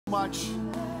Much.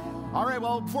 All right,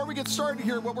 well, before we get started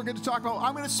here, what we're going to talk about,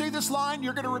 I'm going to say this line,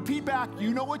 you're going to repeat back.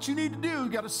 You know what you need to do. You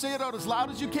got to say it out as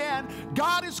loud as you can.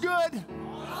 God is good.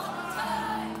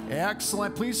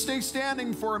 Excellent. Please stay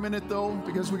standing for a minute, though,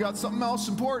 because we got something else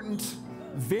important.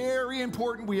 Very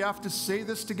important. We have to say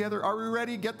this together. Are we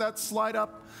ready? Get that slide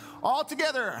up. All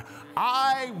together.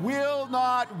 I will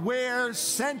not wear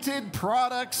scented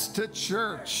products to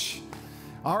church.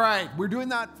 All right, we're doing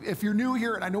that. If you're new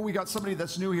here, and I know we got somebody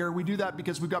that's new here, we do that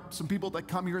because we've got some people that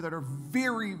come here that are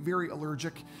very, very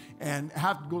allergic and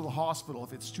have to go to the hospital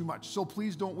if it's too much. So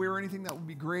please don't wear anything. That would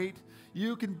be great.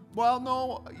 You can, well,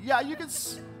 no, yeah, you can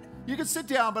sit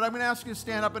down, but I'm going to ask you to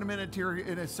stand up in a minute here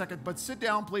in a second. But sit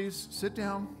down, please. Sit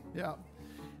down. Yeah.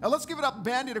 Now let's give it up.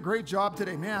 Ben did a great job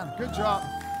today, man. Good job.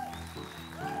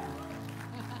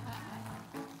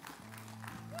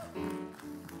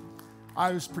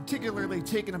 I was particularly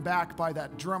taken aback by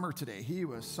that drummer today. He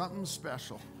was something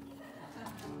special.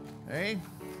 Hey,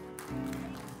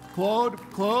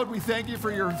 Claude, we thank you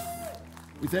for your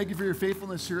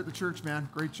faithfulness here at the church, man.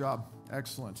 Great job,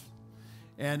 excellent.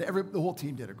 And the whole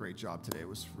team did a great job today. It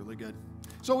was really good.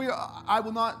 So I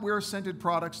will not wear scented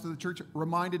products to the church. It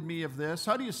reminded me of this.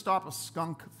 How do you stop a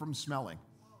skunk from smelling?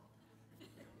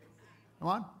 Come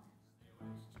on,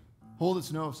 hold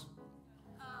its nose.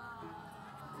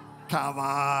 Come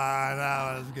on,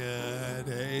 that was good.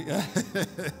 Hey.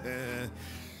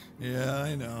 Yeah,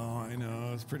 I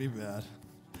know. It's pretty bad.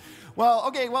 Well,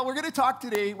 okay, we're going to talk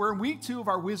today. We're in week 2 of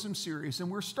our wisdom series, and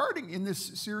we're starting in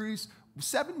this series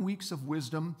 7 weeks of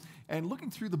wisdom and looking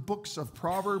through the books of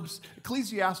Proverbs,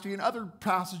 Ecclesiastes, and other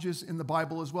passages in the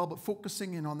Bible as well, but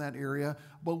focusing in on that area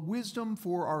about wisdom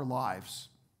for our lives.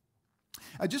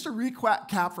 Just a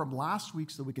recap from last week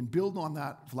so we can build on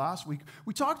that last week.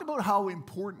 We talked about how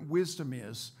important wisdom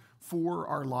is for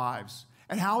our lives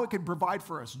and how it can provide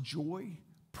for us joy,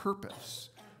 purpose,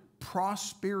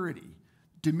 prosperity,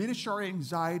 diminish our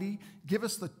anxiety, give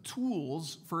us the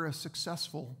tools for a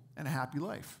successful and a happy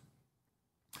life.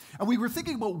 And we were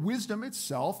thinking about wisdom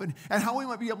itself and how we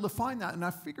might be able to find that. And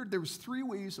I figured there was 3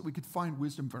 ways that we could find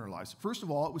wisdom in our lives. First of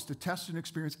all, it was to test and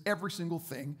experience every single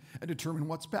thing and determine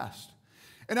what's best.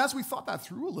 And as we thought that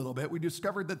through a little bit, we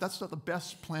discovered that that's not the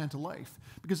best plan to life.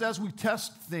 Because as we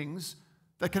test things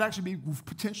that could actually be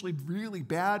potentially really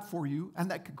bad for you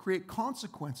and that could create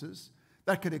consequences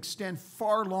that could extend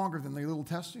far longer than the little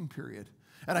testing period.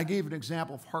 And I gave an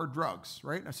example of hard drugs,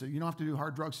 right? I said, you don't have to do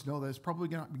hard drugs to know that it's probably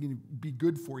not going to be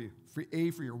good for you. For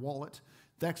your wallet.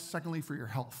 Secondly, for your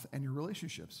health and your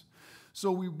relationships.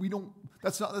 So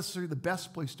that's not necessarily the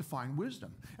best place to find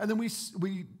wisdom. And then we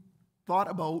thought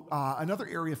about another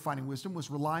area of finding wisdom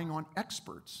was relying on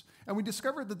experts. And we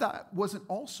discovered that wasn't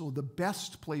also the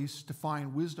best place to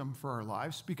find wisdom for our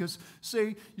lives because,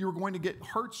 say, you were going to get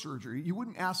heart surgery, you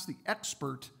wouldn't ask the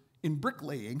expert in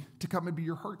bricklaying to come and be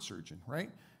your heart surgeon, right?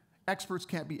 Experts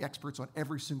can't be experts on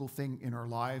every single thing in our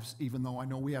lives, even though I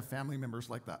know we have family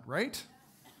members like that, right?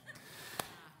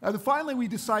 And finally, we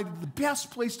decided the best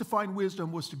place to find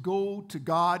wisdom was to go to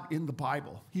God in the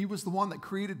Bible. He was the one that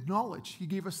created knowledge. He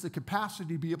gave us the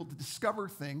capacity to be able to discover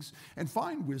things and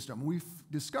find wisdom. We've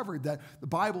discovered that the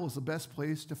Bible is the best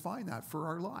place to find that for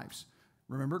our lives.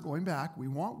 Remember, going back, we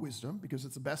want wisdom because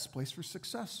it's the best place for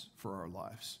success for our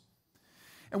lives.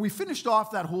 And we finished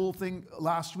off that whole thing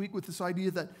last week with this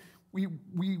idea that we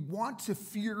want to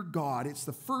fear God. It's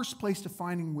the first place to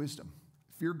finding wisdom.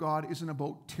 Fear God isn't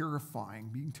about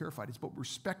being terrified. It's about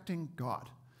respecting God.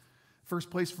 First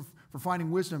place for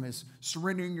finding wisdom is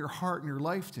surrendering your heart and your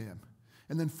life to Him,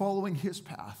 and then following His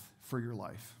path for your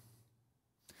life.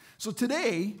 So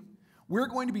today, we're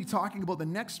going to be talking about the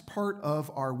next part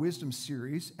of our wisdom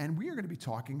series, and we are going to be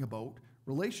talking about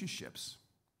relationships.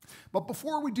 But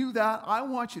before we do that, I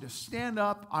want you to stand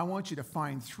up. I want you to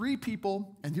find 3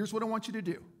 people, and here's what I want you to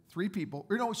do. 3 people,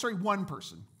 one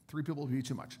person. 3 people would be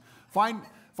too much. Find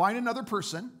another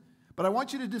person, but I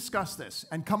want you to discuss this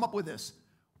and come up with this.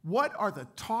 What are the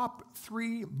top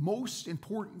 3 most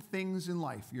important things in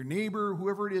life? Your neighbor,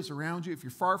 whoever it is around you, if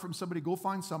you're far from somebody, go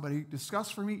find somebody.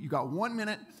 Discuss for me. You got 1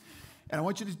 minute, and I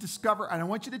want you to discover, and I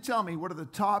want you to tell me what are the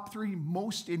top 3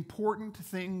 most important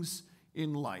things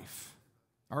in life.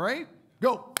 All right?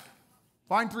 Go.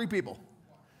 Find 3 people.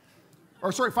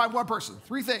 Find 1 person.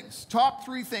 3 things. Top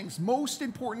 3 things. Most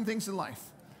important things in life.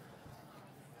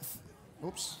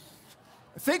 Oops.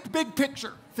 Think big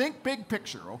picture. Think big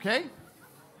picture, okay?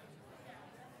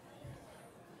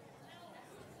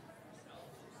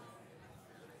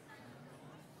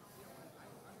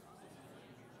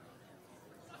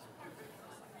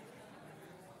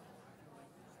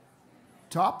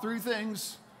 Top 3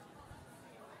 things.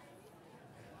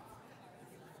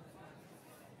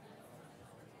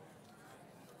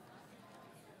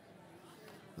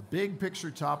 Big picture,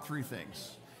 top 3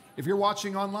 things. If you're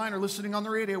watching online or listening on the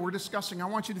radio, we're discussing. I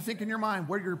want you to think in your mind,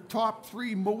 what are your top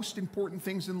 3 most important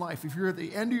things in life? If you're at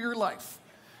the end of your life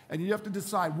and you have to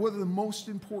decide what are the most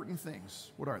important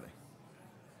things, what are they?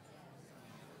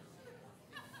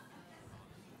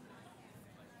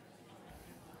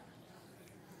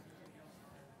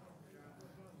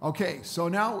 Okay, so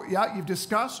now, yeah, you've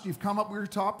discussed, you've come up with your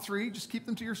top 3. Just keep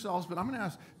them to yourselves, but I'm going to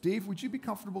ask, Dave, would you be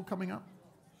comfortable coming up?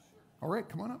 All right,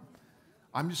 come on up.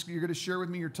 You're going to share with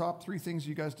me your top 3 things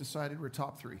you guys decided were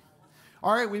top 3.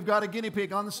 All right, we've got a guinea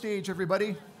pig on the stage, everybody.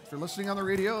 If you're listening on the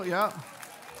radio, yeah.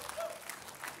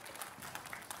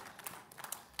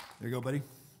 There you go, buddy.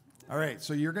 All right,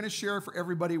 so you're going to share for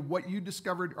everybody what you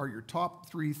discovered are your top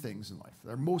 3 things in life.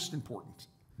 They're most important.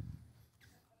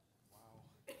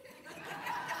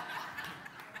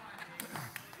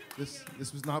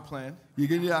 This was not planned. You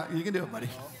can do it, buddy.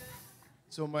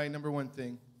 So my number 1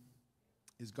 thing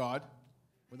is God.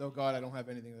 Without God, I don't have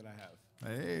anything that I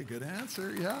have. Hey, good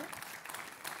answer, yeah.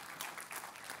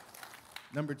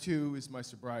 Number 2 is my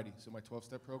sobriety, so my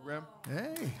 12-step program.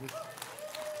 Hey.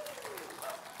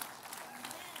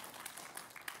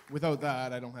 Without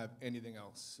that, I don't have anything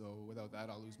else. So without that,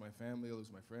 I'll lose my family, I'll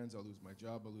lose my friends, I'll lose my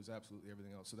job, I'll lose absolutely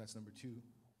everything else. So that's number 2.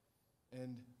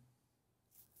 And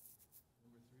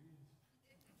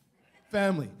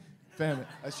family.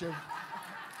 I share.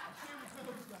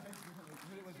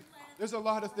 There's a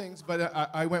lot of things, but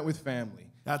I went with family.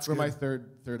 That's for good. my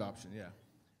third option. Yeah.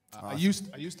 Awesome.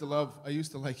 I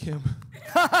used to like him.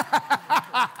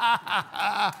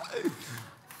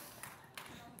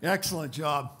 Excellent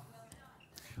job.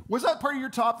 Was that part of your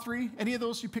top 3? Any of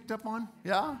those you picked up on?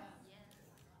 Yeah?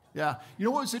 Yeah. You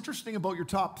know what was interesting about your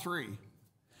top 3?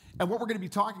 And what we're going to be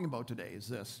talking about today is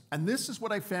this. And this is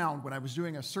what I found when I was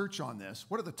doing a search on this.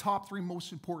 What are the top 3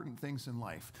 most important things in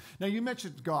life? Now, you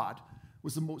mentioned God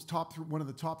was one of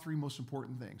the top 3 most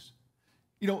important things.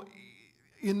 You know,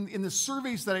 in the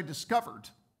surveys that I discovered,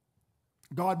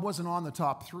 God wasn't on the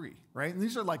top 3, right? And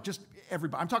these are like just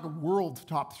everybody. I'm talking world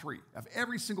top 3 of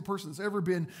every single person that's ever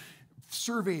been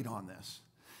surveyed on this.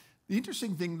 The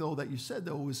interesting thing, though, that you said,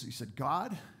 though, was you said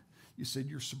God, you said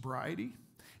your sobriety,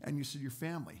 and you said your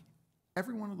family.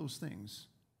 Every one of those things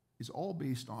is all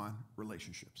based on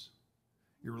relationships.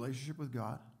 Your relationship with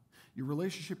God, your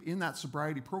relationship in that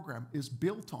sobriety program is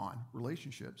built on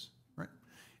relationships, right?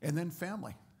 And then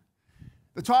family.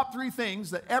 The top 3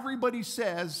 things that everybody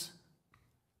says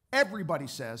are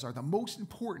the most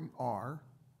important are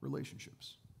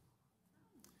relationships.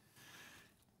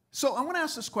 So I want to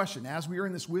ask this question as we are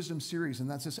in this wisdom series, and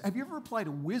that's this. Have you ever applied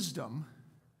to wisdom,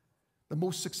 the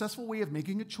most successful way of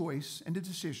making a choice and a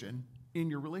decision in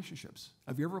your relationships?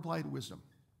 Have you ever applied wisdom?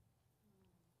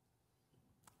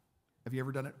 Have you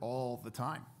ever done it all the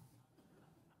time?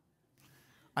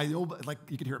 I know, like,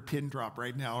 you can hear a pin drop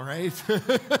right now, right?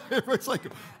 It's like,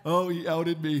 oh, he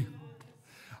outed me.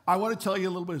 I want to tell you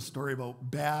a little bit of a story about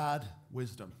bad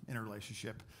wisdom in a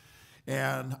relationship.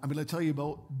 And I'm going to tell you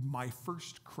about my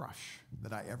first crush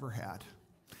that I ever had.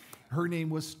 Her name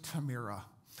was Tamara.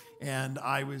 And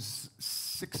I was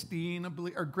 16, I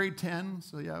believe, or grade 10,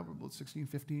 so yeah, about 16,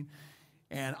 15.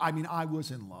 And I mean, I was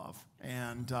in love.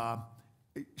 And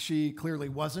she clearly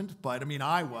wasn't, but I mean,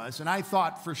 I was. And I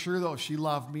thought for sure, though, she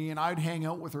loved me, and I'd hang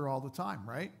out with her all the time,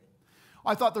 right?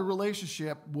 I thought the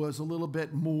relationship was a little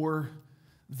bit more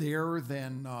there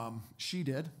than she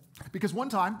did. Because one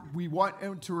time, we went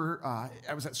into her,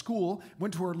 I was at school,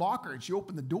 went to her locker, and she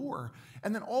opened the door.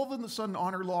 And then all of a sudden,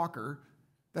 on her locker,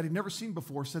 that I'd never seen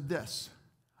before, said this: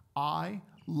 I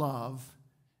love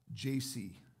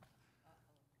JC.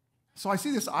 So I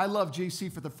see this I love JC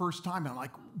for the first time, and I'm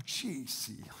like,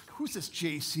 JC? Who's this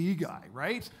JC guy,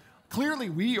 right? Clearly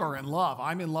we are in love.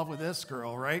 I'm in love with this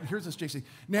girl, right? Here's this JC.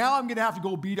 Now I'm going to have to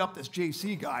go beat up this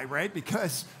JC guy, right?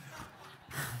 Because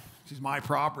she's my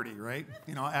property, right?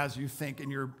 You know, as you think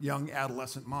in your young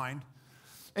adolescent mind.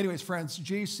 Anyways, friends,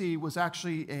 JC was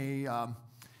actually a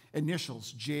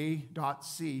initials,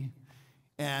 J.C.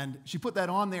 And she put that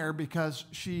on there because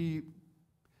she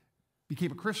became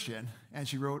a Christian, and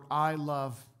she wrote, I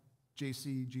love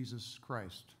JC, Jesus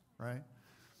Christ, right?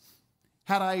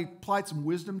 Had I applied some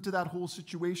wisdom to that whole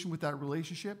situation with that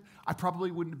relationship, I probably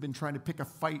wouldn't have been trying to pick a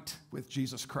fight with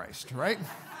Jesus Christ, right?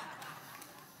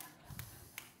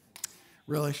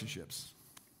 Relationships.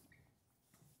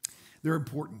 They're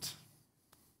important.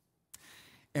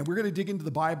 And we're going to dig into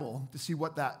the Bible to see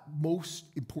what that most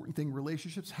important thing,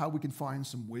 relationships, how we can find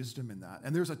some wisdom in that.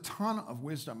 And there's a ton of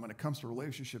wisdom when it comes to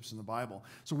relationships in the Bible.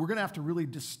 So we're going to have to really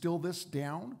distill this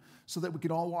down so that we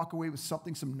can all walk away with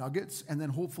something, some nuggets, and then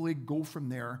hopefully go from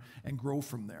there and grow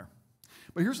from there.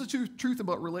 But here's the truth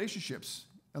about relationships.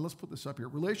 And let's put this up here.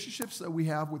 Relationships that we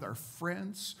have with our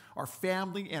friends, our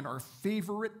family, and our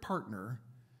favorite partner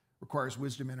requires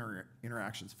wisdom in our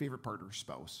interactions. Favorite partner,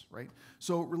 spouse, right?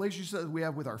 So relationships that we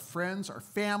have with our friends, our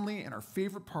family, and our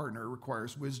favorite partner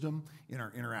requires wisdom in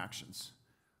our interactions.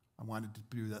 I wanted to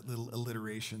do that little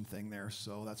alliteration thing there,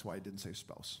 so that's why I didn't say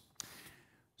spouse.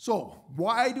 So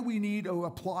why do we need to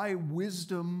apply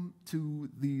wisdom to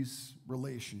these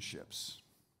relationships?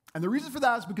 And the reason for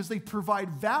that is because they provide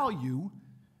value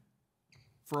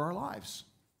for our lives.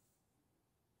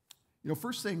 You know,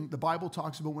 first thing the Bible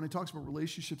talks about when it talks about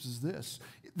relationships is this.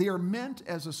 They are meant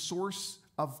as a source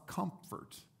of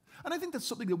comfort. And I think that's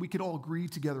something that we could all agree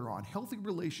together on. Healthy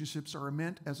relationships are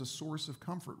meant as a source of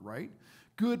comfort, right?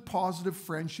 Good, positive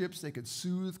friendships, they could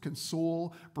soothe,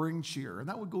 console, bring cheer. And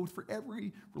that would go for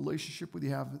every relationship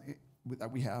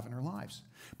that we have in our lives.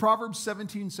 Proverbs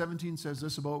 17:17 says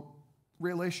this about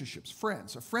relationships,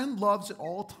 friends. A friend loves at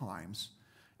all times,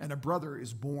 and a brother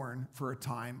is born for a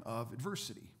time of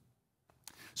adversity.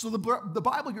 So the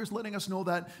Bible here is letting us know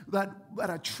that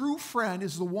a true friend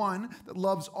is the one that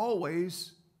loves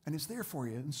always and is there for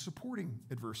you in supporting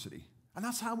adversity. And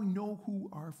that's how we know who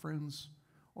our friends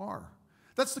are.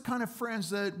 That's the kind of friends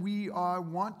that we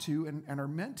want to and are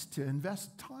meant to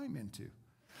invest time into.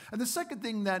 And the second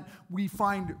thing that we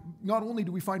find, not only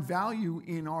do we find value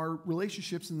in our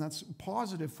relationships, and that's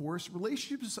positive for us,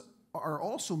 relationships are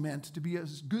also meant to be a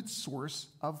good source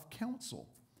of counsel,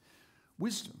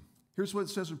 wisdom. Here's what it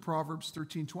says in Proverbs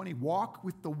 13:20. Walk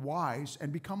with the wise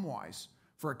and become wise,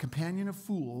 for a companion of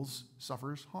fools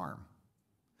suffers harm.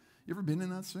 You ever been in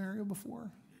that scenario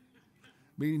before?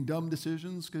 Making dumb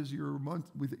decisions because you're out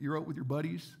with your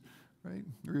buddies, right?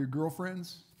 Or your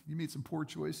girlfriends. You made some poor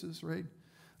choices, right?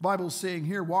 The Bible is saying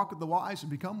here, walk with the wise and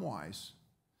become wise,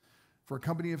 for a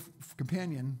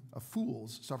companion of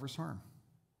fools suffers harm.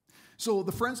 So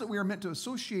the friends that we are meant to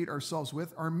associate ourselves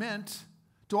with are meant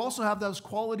to also have those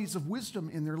qualities of wisdom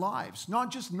in their lives,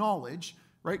 not just knowledge,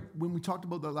 right? When we talked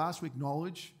about that last week,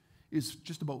 knowledge is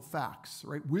just about facts,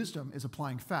 right? Wisdom is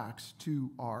applying facts to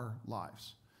our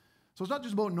lives. So it's not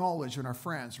just about knowledge and our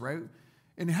friends, right?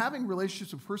 In having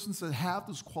relationships with persons that have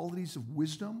those qualities of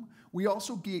wisdom, we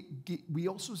also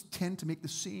tend to make the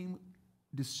same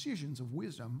decisions of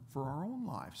wisdom for our own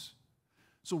lives.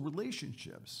 So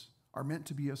relationships are meant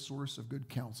to be a source of good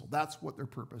counsel. That's what their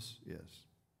purpose is.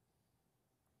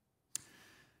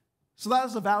 So that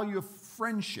is the value of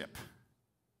friendship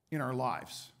in our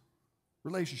lives,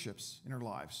 relationships in our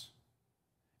lives.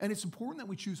 And it's important that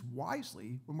we choose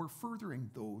wisely when we're furthering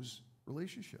those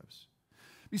relationships.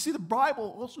 You see, the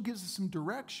Bible also gives us some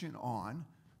direction on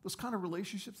those kind of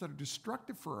relationships that are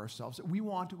destructive for ourselves that we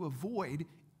want to avoid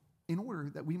in order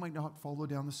that we might not follow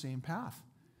down the same path.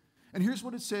 And here's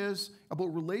what it says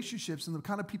about relationships and the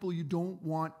kind of people you don't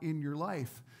want in your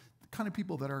life, the kind of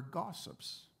people that are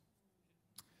gossips.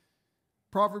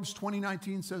 Proverbs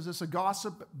 20:19 says this, a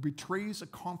gossip betrays a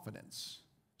confidence,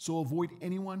 so avoid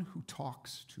anyone who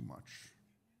talks too much.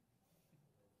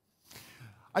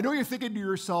 I know you're thinking to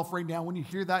yourself right now when you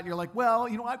hear that, and you're like, well,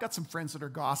 you know, I've got some friends that are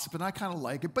gossiping, I kind of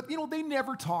like it, but, you know, they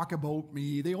never talk about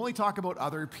me. They only talk about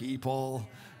other people,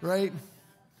 right?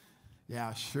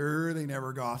 Yeah, sure, they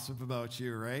never gossip about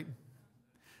you, right?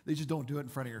 They just don't do it in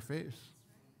front of your face.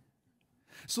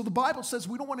 So the Bible says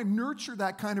we don't want to nurture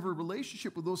that kind of a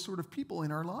relationship with those sort of people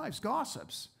in our lives,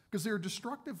 gossips, because they're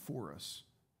destructive for us.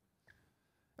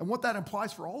 And what that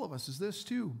implies for all of us is this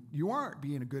too. You aren't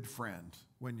being a good friend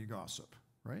when you gossip,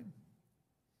 right?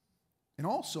 And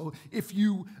also, if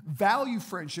you value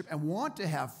friendship and want to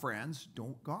have friends,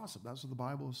 don't gossip. That's what the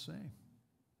Bible is saying.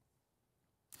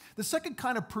 The second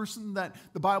kind of person that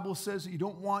the Bible says that you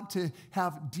don't want to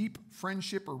have deep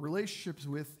friendship or relationships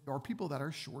with are people that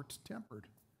are short-tempered.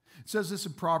 It says this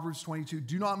in Proverbs 22,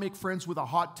 do not make friends with a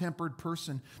hot-tempered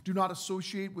person. Do not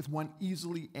associate with one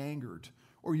easily angered,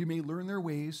 or you may learn their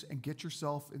ways and get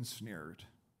yourself ensnared.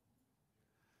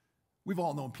 We've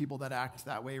all known people that act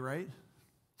that way, right?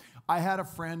 I had a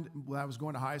friend when I was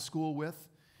going to high school with,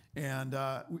 and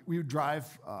we would drive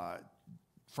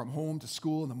from home to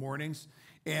school in the mornings,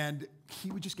 and he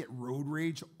would just get road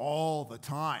rage all the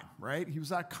time, right? He was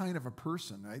that kind of a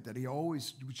person, right? That he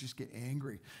always would just get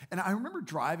angry. And I remember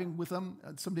driving with him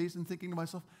some days and thinking to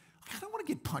myself, I don't want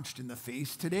to get punched in the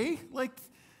face today. Like,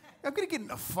 I'm going to get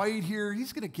in a fight here.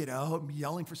 He's going to get out and be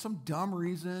yelling for some dumb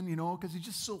reason, you know, because he's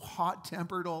just so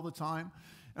hot-tempered all the time.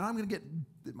 And I'm going to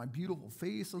get, my beautiful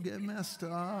face will get messed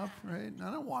up, right? And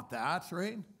I don't want that,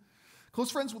 right?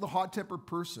 Close friends with a hot-tempered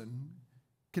person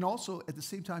can also, at the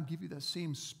same time, give you that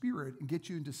same spirit and get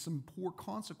you into some poor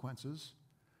consequences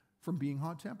from being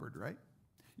hot-tempered, right?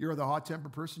 You're the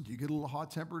hot-tempered person. Do you get a little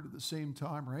hot-tempered at the same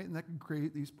time, right? And that can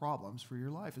create these problems for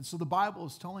your life. And so the Bible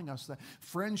is telling us that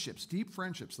friendships, deep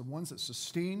friendships, the ones that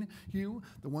sustain you,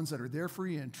 the ones that are there for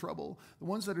you in trouble, the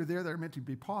ones that are there that are meant to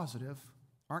be positive,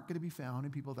 aren't going to be found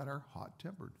in people that are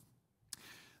hot-tempered.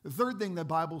 The third thing the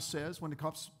Bible says when it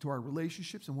comes to our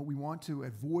relationships and what we want to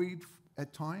avoid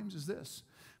at times is this.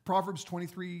 Proverbs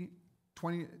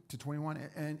 23:20-21,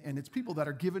 and it's people that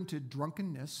are given to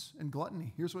drunkenness and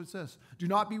gluttony. Here's what it says. Do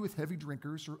not be with heavy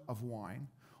drinkers of wine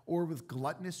or with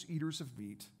gluttonous eaters of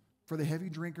meat, for the heavy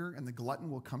drinker and the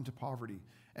glutton will come to poverty,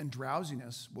 and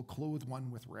drowsiness will clothe one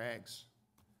with rags.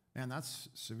 Man, that's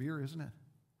severe, isn't it?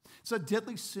 It's a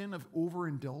deadly sin of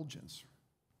overindulgence.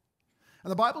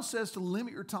 And the Bible says to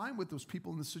limit your time with those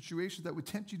people in the situation that would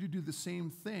tempt you to do the same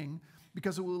thing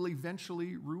because it will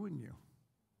eventually ruin you.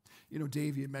 You know,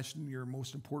 Dave, you mentioned your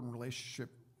most important relationship,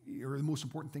 or the most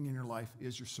important thing in your life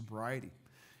is your sobriety.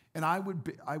 And I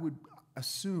would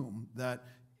assume that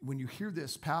when you hear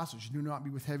this passage, do not be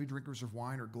with heavy drinkers of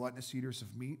wine or gluttonous eaters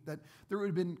of meat, that there would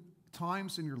have been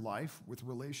times in your life with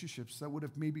relationships that would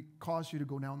have maybe caused you to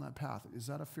go down that path. Is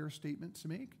that a fair statement to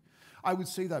make? I would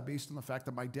say that based on the fact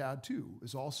that my dad, too,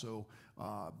 is also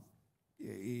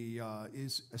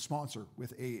is a sponsor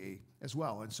with AA as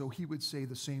well. And so he would say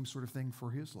the same sort of thing for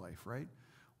his life, right?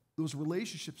 Those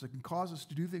relationships that can cause us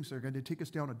to do things that are going to take us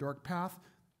down a dark path,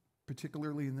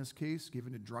 particularly in this case,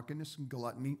 given to drunkenness and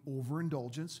gluttony,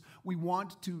 overindulgence, we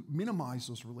want to minimize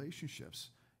those relationships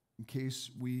in case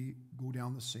we go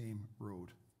down the same road.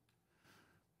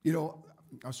 You know,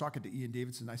 I was talking to Ian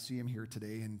Davidson. I see him here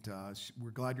today, and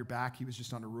we're glad you're back. He was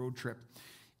just on a road trip.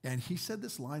 And he said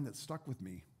this line that stuck with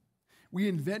me. We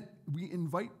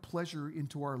invite pleasure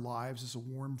into our lives as a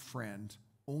warm friend,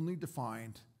 only to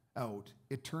find out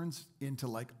it turns into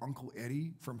like Uncle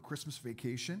Eddie from Christmas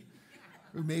Vacation,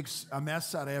 who makes a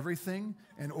mess out of everything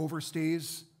and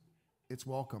overstays its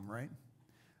welcome, right?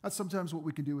 That's sometimes what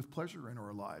we can do with pleasure in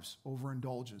our lives,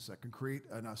 overindulgence that can create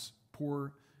in us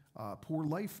poor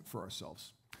life for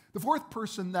ourselves. The fourth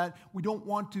person that we don't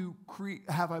want to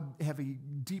have a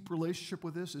deep relationship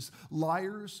with this is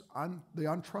liars, the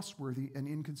untrustworthy, and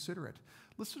inconsiderate.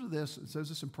 Listen to this. It says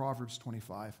this in Proverbs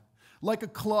 25. Like a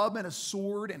club and a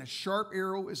sword and a sharp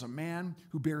arrow is a man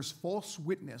who bears false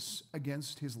witness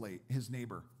against his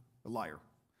neighbor, a liar.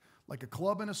 Like a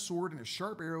club and a sword and a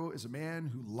sharp arrow is a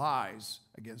man who lies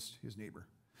against his neighbor.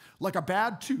 Like a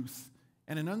bad tooth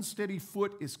and an unsteady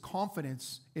foot is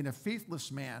confidence in a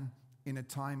faithless man in a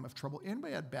time of trouble.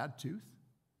 Anybody had bad tooth?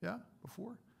 Yeah,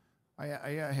 before? I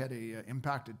had a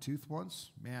impacted tooth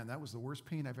once. Man, that was the worst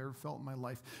pain I've ever felt in my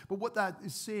life. But what that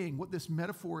is saying, what this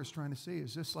metaphor is trying to say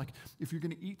is just like if you're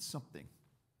going to eat something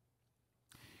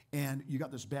and you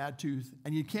got this bad tooth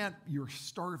and you're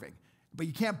starving, but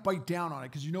you can't bite down on it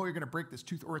because you know you're going to break this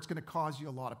tooth or it's going to cause you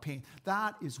a lot of pain.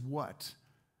 That is what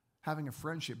having a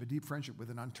friendship, a deep friendship with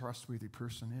an untrustworthy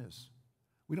person is.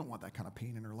 We don't want that kind of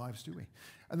pain in our lives, do we?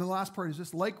 And the last part is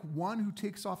this, like one who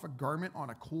takes off a garment on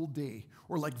a cold day,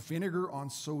 or like vinegar on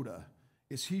soda,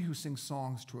 is he who sings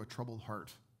songs to a troubled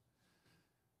heart.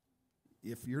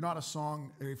 If you're not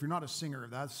a singer,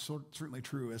 that's certainly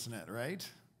true, isn't it, right?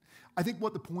 I think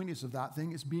what the point is of that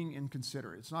thing is being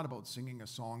inconsiderate. It's not about singing a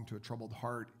song to a troubled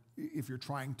heart if you're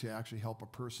trying to actually help a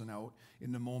person out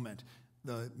in the moment.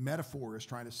 The metaphor is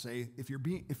trying to say, if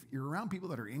you're around people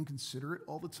that are inconsiderate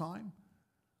all the time,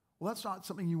 well, that's not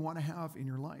something you want to have in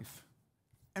your life.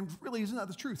 And really, isn't that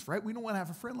the truth, right? We don't want to have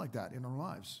a friend like that in our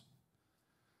lives.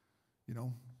 You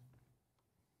know,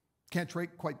 can't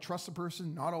quite trust the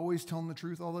person, not always telling the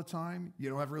truth all the time. You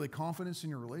don't have really confidence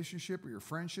in your relationship or your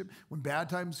friendship. When bad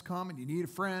times come and you need a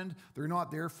friend, they're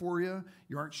not there for you.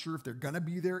 You aren't sure if they're going to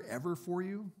be there ever for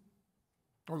you.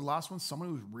 Or the last one, someone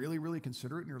who's really, really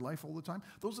considerate in your life all the time.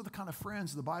 Those are the kind of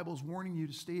friends the Bible is warning you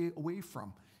to stay away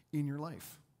from in your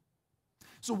life.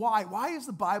 So why? Why is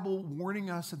the Bible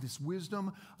warning us of this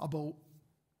wisdom about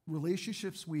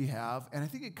relationships we have? And I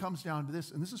think it comes down to this,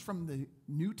 and this is from the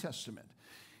New Testament.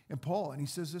 And Paul, and he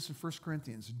says this in 1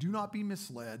 Corinthians, do not be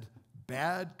misled.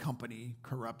 Bad company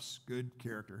corrupts good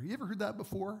character. You ever heard that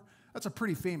before? That's a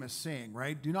pretty famous saying,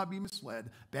 right? Do not be misled.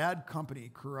 Bad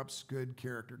company corrupts good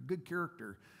character. Good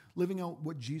character, living out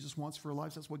what Jesus wants for our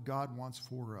lives, that's what God wants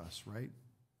for us, right?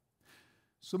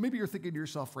 So maybe you're thinking to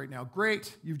yourself right now,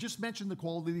 great, you've just mentioned the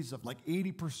qualities of like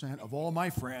 80% of all my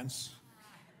friends.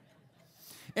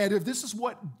 And if this is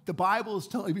what the Bible is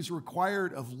telling me is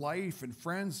required of life and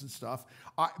friends and stuff,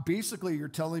 basically you're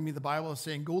telling me the Bible is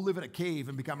saying, go live in a cave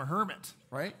and become a hermit,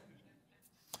 right?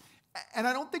 And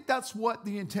I don't think that's what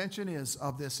the intention is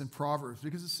of this in Proverbs,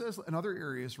 because it says in other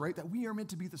areas, right, that we are meant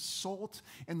to be the salt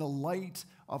and the light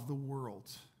of the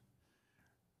world.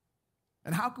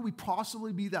 And how could we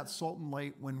possibly be that salt and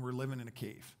light when we're living in a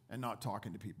cave and not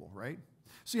talking to people, right?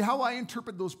 See, how I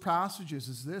interpret those passages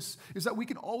is that we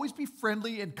can always be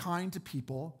friendly and kind to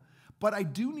people, but I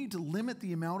do need to limit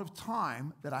the amount of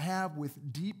time that I have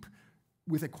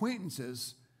with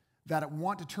acquaintances that I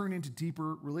want to turn into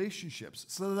deeper relationships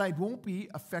so that I won't be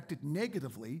affected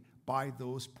negatively by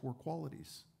those poor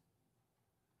qualities.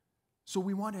 So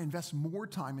we want to invest more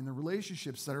time in the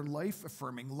relationships that are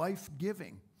life-affirming,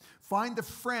 life-giving. Find the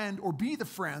friend or be the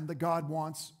friend that God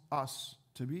wants us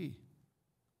to be.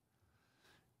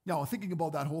 Now, thinking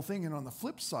about that whole thing, and on the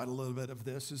flip side a little bit of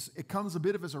this, is it comes a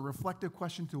bit of as a reflective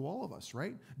question to all of us,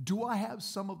 right? Do I have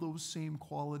some of those same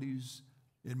qualities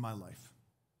in my life?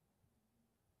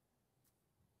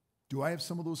 Do I have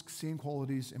some of those same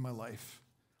qualities in my life?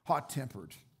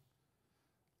 Hot-tempered,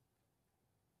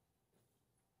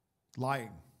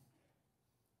 lying,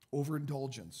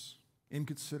 overindulgence,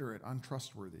 inconsiderate,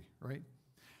 untrustworthy, right?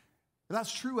 If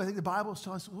that's true, I think the Bible is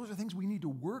telling us those are things we need to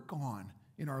work on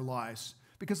in our lives,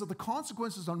 because of the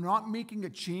consequences of not making a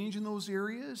change in those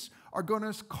areas are going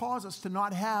to cause us to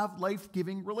not have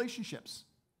life-giving relationships.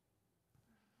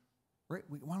 Right?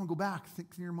 We want to go back, think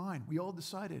in your mind. We all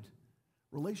decided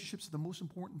relationships are the most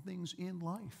important things in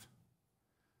life.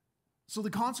 So the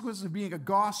consequences of being a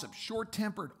gossip,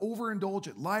 short-tempered,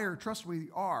 overindulgent, liar, trustworthy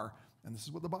are, and this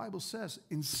is what the Bible says,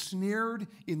 ensnared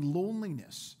in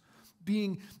loneliness,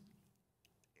 being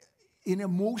in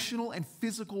emotional and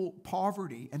physical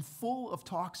poverty, and full of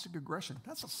toxic aggression.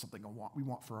 That's not something we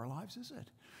want for our lives, is it?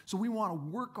 So we want to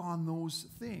work on those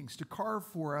things to carve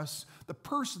for us the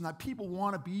person that people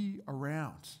want to be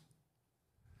around.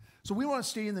 So we want to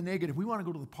stay in the negative. We want to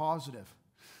go to the positive.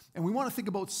 And we want to think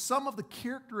about some of the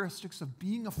characteristics of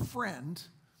being a friend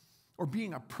or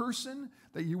being a person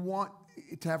that you want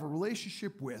to have a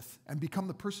relationship with and become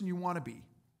the person you want to be.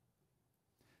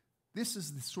 This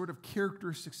is the sort of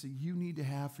characteristics that you need to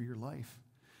have for your life.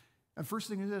 And first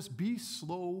thing is this, be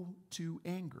slow to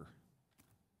anger.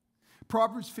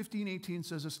 Proverbs 15:18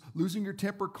 says this, losing your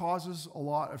temper causes a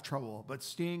lot of trouble, but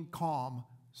staying calm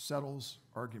settles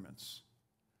arguments.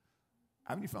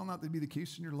 Haven't you found that to be the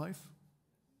case in your life?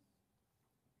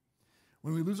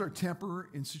 When we lose our temper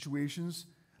in situations,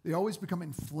 they always become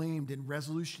inflamed and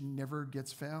resolution never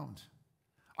gets found.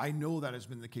 I know that has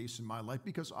been the case in my life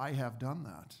because I have done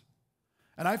that.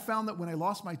 And I found that when I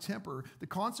lost my temper, the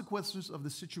consequences of the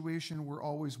situation were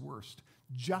always worst,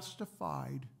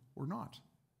 justified or not.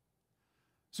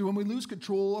 So when we lose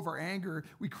control of our anger,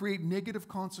 we create negative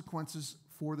consequences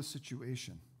for the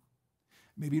situation.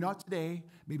 Maybe not today,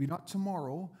 maybe not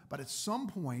tomorrow, but at some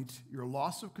point, your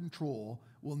loss of control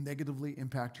will negatively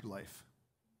impact your life.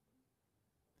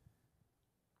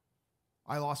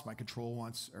 I lost my control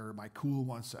once, or my cool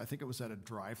once. I think it was at a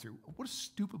drive-thru. What a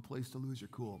stupid place to lose your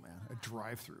cool, man, a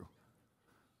drive-thru.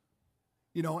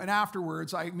 You know, and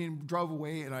afterwards, drove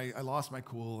away and I lost my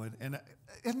cool. And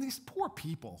these poor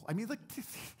people, like,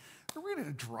 they're in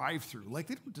a drive-thru. Like,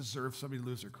 they don't deserve somebody to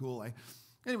lose their cool.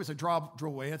 Anyways, I drove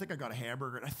away. I think I got a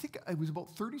hamburger. And I think I was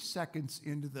about 30 seconds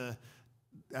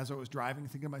as I was driving,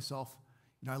 thinking to myself,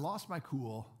 I lost my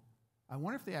cool. I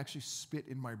wonder if they actually spit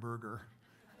in my burger.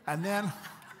 And then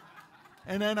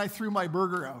I threw my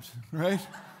burger out, right?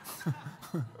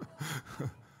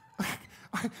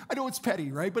 I know it's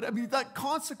petty, right? But that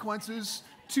consequences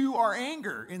to our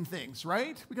anger in things,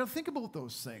 right? We got to think about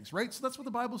those things, right? So that's what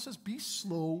the Bible says, be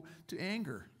slow to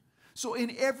anger. So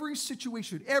in every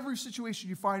situation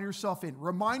you find yourself in,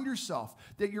 remind yourself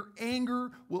that your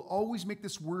anger will always make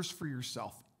this worse for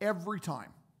yourself every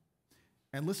time.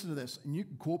 And listen to this, and you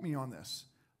can quote me on this.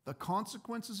 The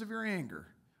consequences of your anger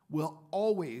will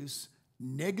always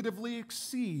negatively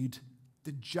exceed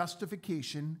the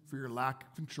justification for your lack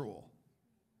of control.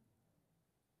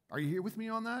 Are you here with me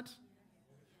on that?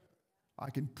 I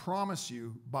can promise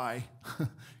you by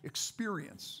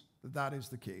experience that is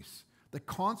the case. The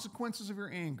consequences of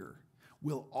your anger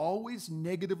will always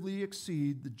negatively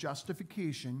exceed the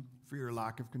justification for your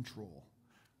lack of control.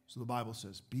 So the Bible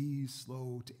says, be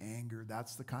slow to anger.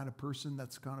 That's the kind of person,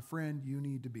 that's the kind of friend you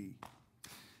need to be.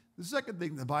 The second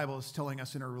thing the Bible is telling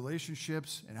us in our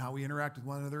relationships and how we interact with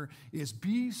one another is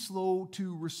be slow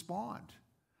to respond.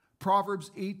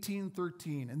 Proverbs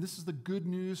 18:13, and this is the Good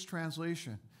News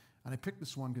translation. And I picked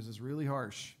this one because it's really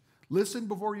harsh. Listen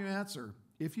before you answer.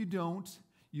 If you don't,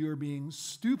 you are being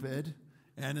stupid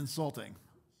and insulting.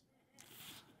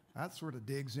 That sort of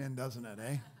digs in, doesn't it,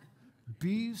 eh?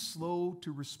 Be slow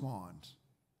to respond.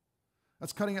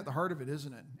 That's cutting at the heart of it,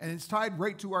 isn't it? And it's tied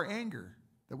right to our anger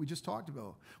that we just talked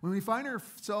about. When we find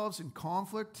ourselves in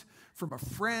conflict from a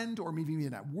friend or maybe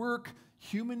even at work,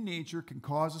 human nature can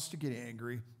cause us to get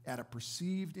angry at a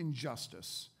perceived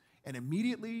injustice. And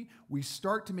immediately we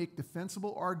start to make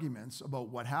defensible arguments about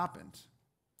what happened.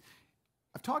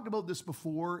 I've talked about this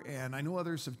before, and I know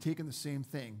others have taken the same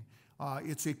thing.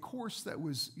 It's a course that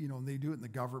was, and they do it in the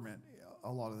government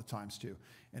a lot of the times too.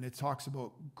 And it talks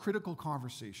about critical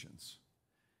conversations.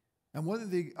 And one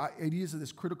of the ideas of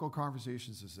this critical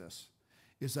conversations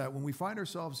is that when we find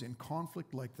ourselves in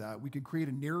conflict like that, we can create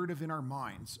a narrative in our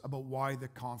minds about why the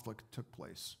conflict took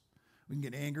place. We can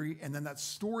get angry, and then that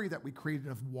story that we created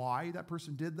of why that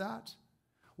person did that,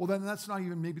 well, then that's not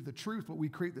even maybe the truth, but we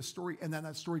create this story, and then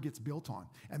that story gets built on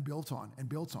and built on and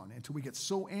built on until we get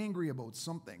so angry about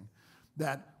something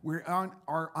that we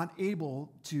are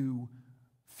unable to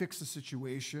fix the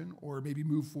situation or maybe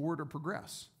move forward or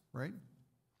progress, right?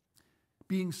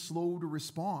 Being slow to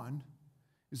respond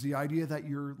is the idea that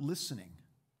you're listening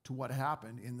to what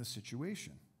happened in the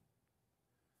situation.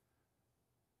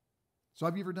 So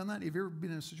have you ever done that? Have you ever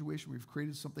been in a situation where you've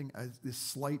created something, this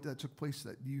slight that took place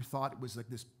that you thought it was like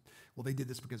this, well, they did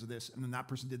this because of this, and then that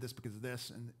person did this because of this,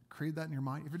 and created that in your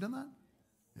mind? Have you ever done that?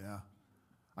 Yeah.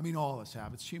 I mean, all of us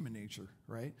have. It's human nature,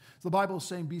 right? So the Bible is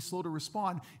saying be slow to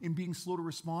respond. In being slow to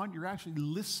respond, you're actually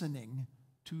listening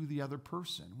to the other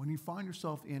person. When you find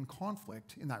yourself in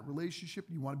conflict in that relationship,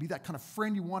 you want to be that kind of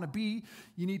friend you want to be,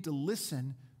 you need to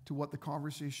listen to what the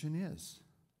conversation is.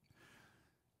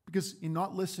 Because in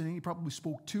not listening, you probably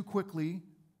spoke too quickly,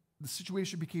 the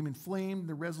situation became inflamed,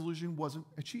 the resolution wasn't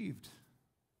achieved.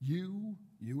 You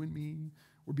and me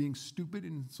were being stupid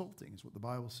and insulting, is what the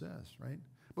Bible says, right?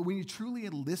 But when you truly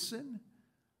listen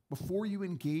before you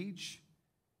engage,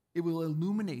 it will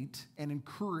illuminate and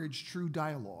encourage true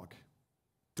dialogue.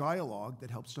 Dialogue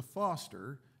that helps to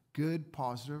foster good,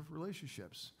 positive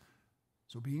relationships.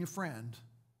 So being a friend,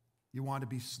 you want to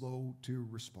be slow to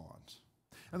respond.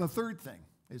 And the third thing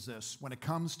is this: when it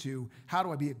comes to how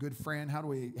do I be a good friend, how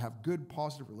do I have good,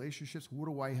 positive relationships, what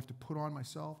do I have to put on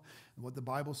myself? And what the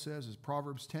Bible says is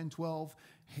Proverbs 10:12,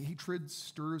 hatred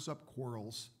stirs up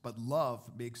quarrels, but love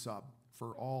makes up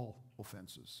for all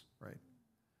offenses, right?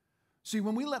 See,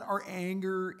 when we let our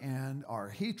anger and our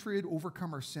hatred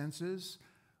overcome our senses,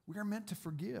 we are meant to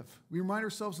forgive. We remind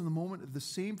ourselves in the moment of the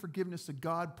same forgiveness that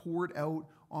God poured out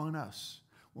on us.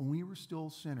 When we were still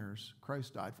sinners,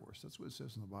 Christ died for us. That's what it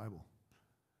says in the Bible.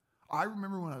 I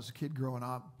remember when I was a kid growing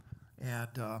up,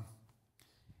 and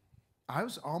I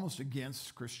was almost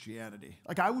against Christianity.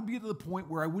 Like, I would be to the point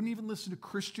where I wouldn't even listen to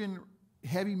Christian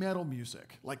heavy metal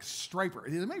music, like Stryper.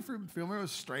 Is anybody familiar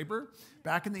with Stryper?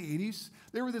 Back in the 80s,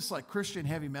 they were this like Christian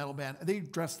heavy metal band. They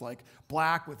dressed like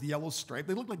black with yellow stripe.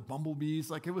 They looked like bumblebees.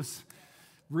 Like, it was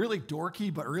really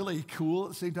dorky, but really cool at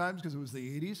the same time because it was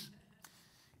the 80s.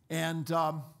 And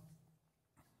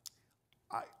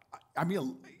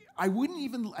I wouldn't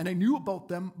even, and I knew about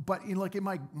them, but in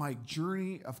my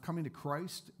journey of coming to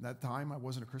Christ, that time I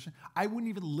wasn't a Christian, I wouldn't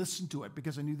even listen to it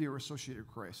because I knew they were associated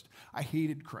with Christ. I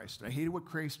hated Christ. I hated what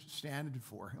Christ standed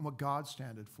for and what God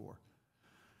standed for,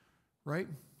 right?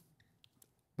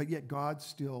 But yet God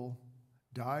still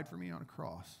died for me on a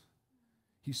cross.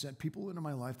 He sent people into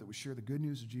my life that would share the good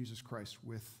news of Jesus Christ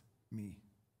with me.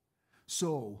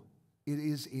 So it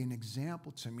is an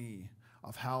example to me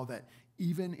of how that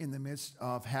even in the midst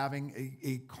of having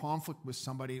a conflict with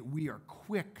somebody, we are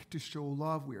quick to show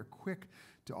love. We are quick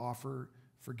to offer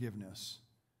forgiveness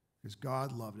because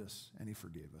God loved us and he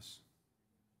forgave us.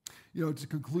 To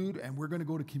conclude, and we're going to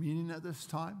go to communion at this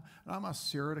time, and I'm going to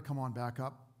ask Sarah to come on back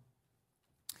up.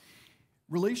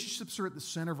 Relationships are at the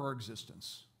center of our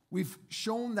existence. We've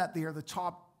shown that they are the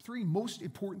top 3 most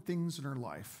important things in our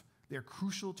life. They're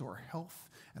crucial to our health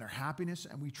and our happiness,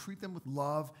 and we treat them with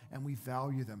love, and we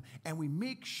value them. And we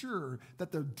make sure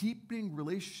that the deepening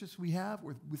relationships we have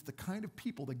with the kind of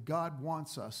people that God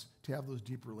wants us to have those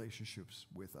deep relationships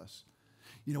with us.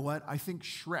 You know what? I think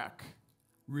Shrek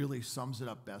really sums it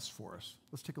up best for us.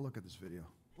 Let's take a look at this video.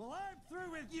 Well, I'm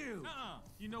through with you.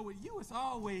 You know, with you, it's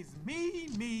always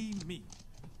me.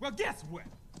 Well, guess what?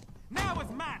 Now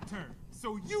it's my turn,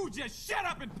 so you just shut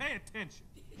up and pay attention.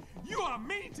 You are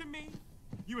mean to me,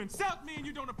 you insult me, and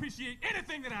you don't appreciate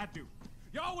anything that I do.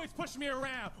 You always push me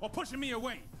around or pushing me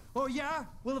away. Oh, yeah?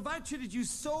 Well, if I treated you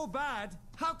so bad,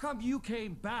 how come you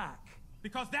came back?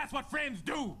 Because that's what friends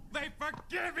do. They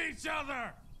forgive each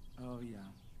other. Oh, yeah.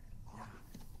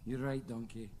 You're right,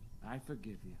 Donkey. I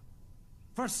forgive you.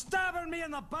 For stabbing me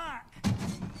in the back!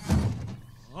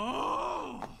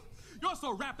 Oh! You're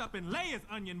so wrapped up in layers,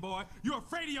 onion boy, you're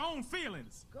afraid of your own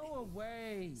feelings. Go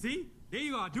away. See? There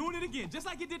you are, doing it again, just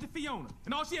like you did to Fiona.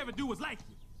 And all she ever do was like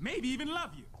you. Maybe even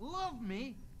love you. Love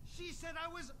me? She said I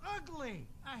was ugly,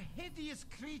 a hideous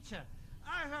creature.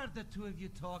 I heard the two of you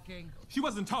talking. She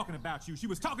wasn't talking about you. She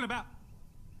was talking about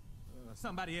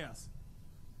somebody else.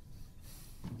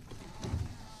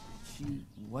 She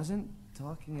wasn't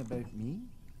talking about me?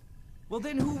 Well,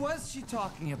 then who was she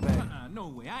talking about? No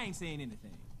way. I ain't saying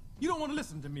anything. You don't want to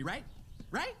listen to me, right?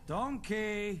 Right?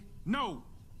 Donkey. No.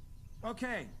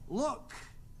 Okay, look.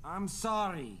 I'm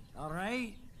sorry, all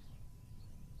right?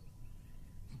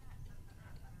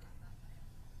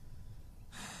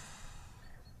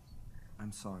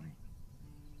 I'm sorry.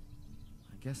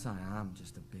 I guess I am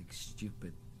just a big,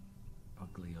 stupid,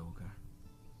 ugly ogre.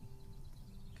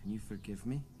 Can you forgive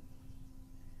me?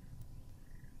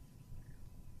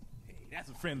 Hey, that's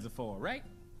what friends are for, right?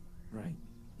 Right.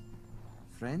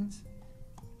 Friends?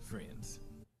 Friends.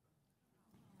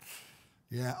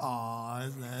 Yeah, aw,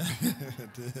 isn't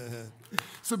it?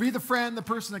 So be the friend, the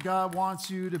person that God wants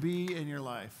you to be in your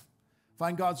life.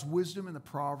 Find God's wisdom in the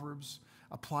Proverbs.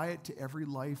 Apply it to every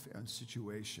life and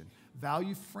situation.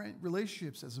 Value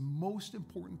relationships as the most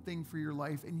important thing for your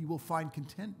life, and you will find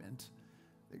contentment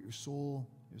that your soul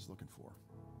is looking for.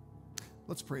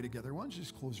 Let's pray together. Why don't you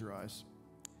just close your eyes?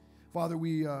 Father,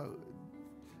 we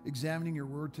examining your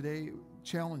word today,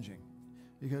 challenging,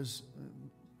 because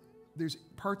there's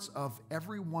parts of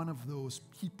every one of those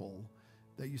people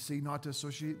that you say not to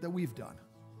associate that we've done.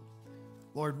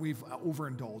 Lord, we've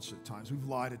overindulged at times. We've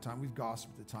lied at times. We've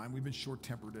gossiped at times. We've been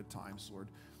short-tempered at times, Lord.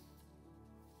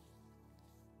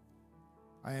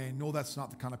 I know that's not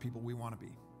the kind of people we want to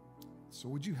be. So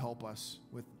would you help us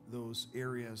with those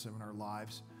areas in our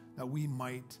lives that we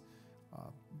might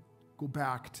go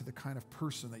back to the kind of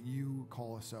person that you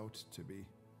call us out to be?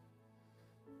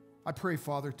 I pray,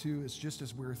 Father, too, is just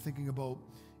as we're thinking about,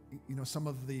 some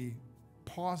of the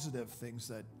positive things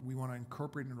that we want to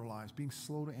incorporate in our lives, being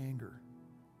slow to anger.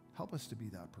 Help us to be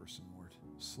that person, Lord.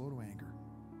 Slow to anger.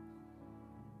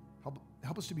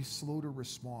 Help us to be slow to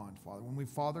respond, Father. When we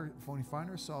find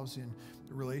ourselves in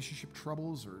relationship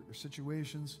troubles or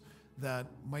situations that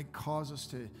might cause us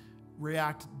to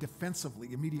react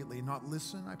defensively immediately and not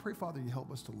listen, I pray, Father, you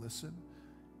help us to listen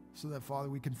so that, Father,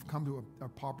 we can come to a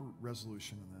proper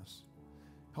resolution in this.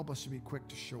 Help us to be quick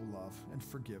to show love and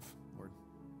forgive, Lord.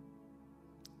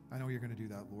 I know you're going to do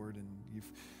that, Lord, and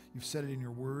you've said it in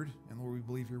your word, and Lord, we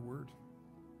believe your word.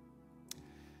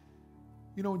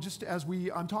 Just as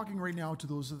I'm talking right now to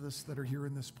those of us that are here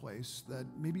in this place that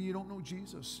maybe you don't know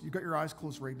Jesus. You've got your eyes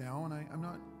closed right now, and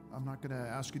I'm not going to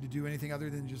ask you to do anything other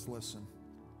than just listen.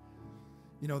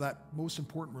 That most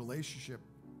important relationship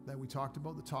that we talked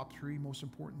about, the top three most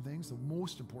important things, the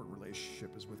most important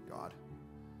relationship is with God.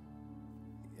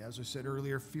 As I said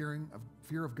earlier,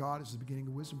 fear of God is the beginning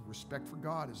of wisdom. Respect for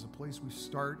God is the place we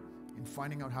start in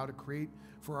finding out how to create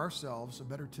for ourselves a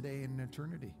better today and an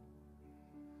eternity.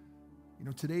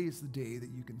 Today is the day that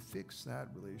you can fix that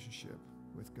relationship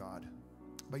with God.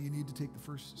 But you need to take the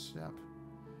first step.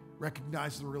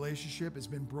 Recognize the relationship has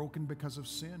been broken because of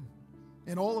sin.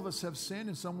 And all of us have sinned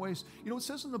in some ways. It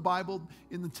says in the Bible,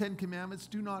 in the 10 Commandments,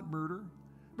 do not murder.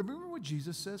 But remember what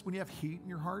Jesus says? When you have hate in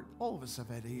your heart, all of us have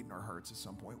had hate in our hearts at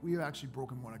some point. We have actually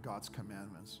broken one of God's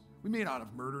commandments. We may not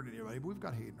have murdered anybody, but we've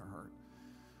got hate in our heart.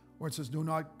 Or it says, do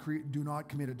not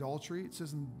commit adultery. It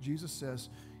says, and Jesus says,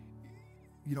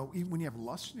 even when you have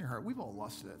lust in your heart, we've all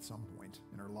lusted at some point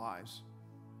in our lives.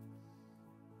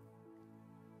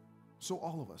 So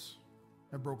all of us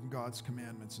have broken God's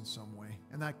commandments in some way.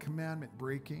 And that commandment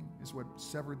breaking is what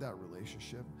severed that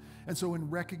relationship. And so in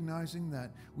recognizing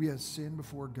that we have sinned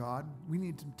before God, we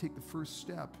need to take the first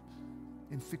step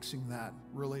in fixing that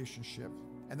relationship.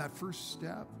 And that first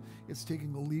step is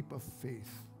taking a leap of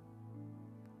faith,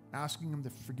 asking Him to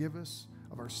forgive us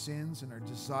of our sins and our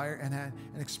desire, and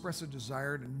express a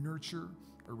desire to nurture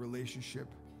a relationship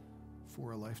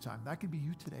for a lifetime. That could be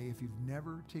you today if you've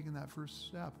never taken that first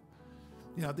step.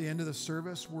 At the end of the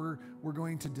service, we're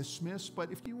going to dismiss, but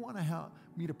if you want to help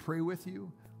me to pray with you,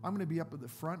 I'm going to be up at the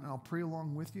front and I'll pray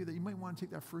along with you that you might want to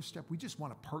take that first step. We just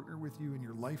want to partner with you in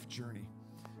your life journey.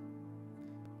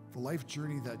 The life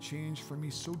journey that changed for me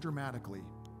so dramatically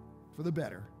for the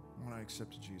better when I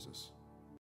accepted Jesus.